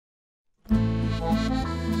Hi,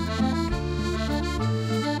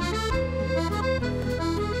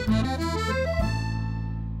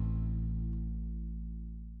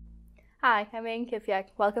 I'm Aiden Kifiak.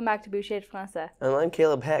 Welcome back to Bouchée, français. And I'm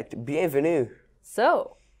Caleb Hecht. Bienvenue.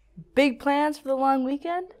 So, big plans for the long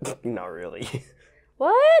weekend? Not really.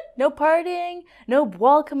 What? No partying? No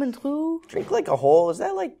boire, comme, trou? Drink like a hole? Is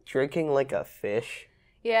that like drinking like a fish?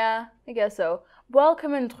 Yeah, I guess so. Boire,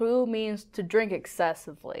 comme, trou means to drink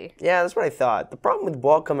excessively. Yeah, that's what I thought. The problem with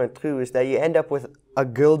bois, comme, trou is that you end up with a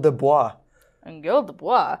gueule de bois. And gueule,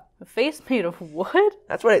 bois? A face made of wood?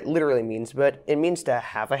 That's what it literally means, but it means to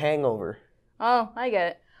have a hangover. Oh, I get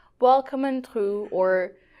it. Boire, comme, trou,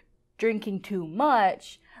 or drinking too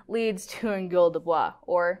much, leads to a gueule de bois,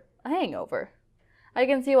 or a hangover. I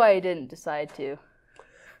can see why you didn't decide to.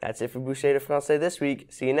 That's it for Bouchée de Français this week.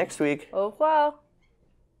 See you next week. Au revoir.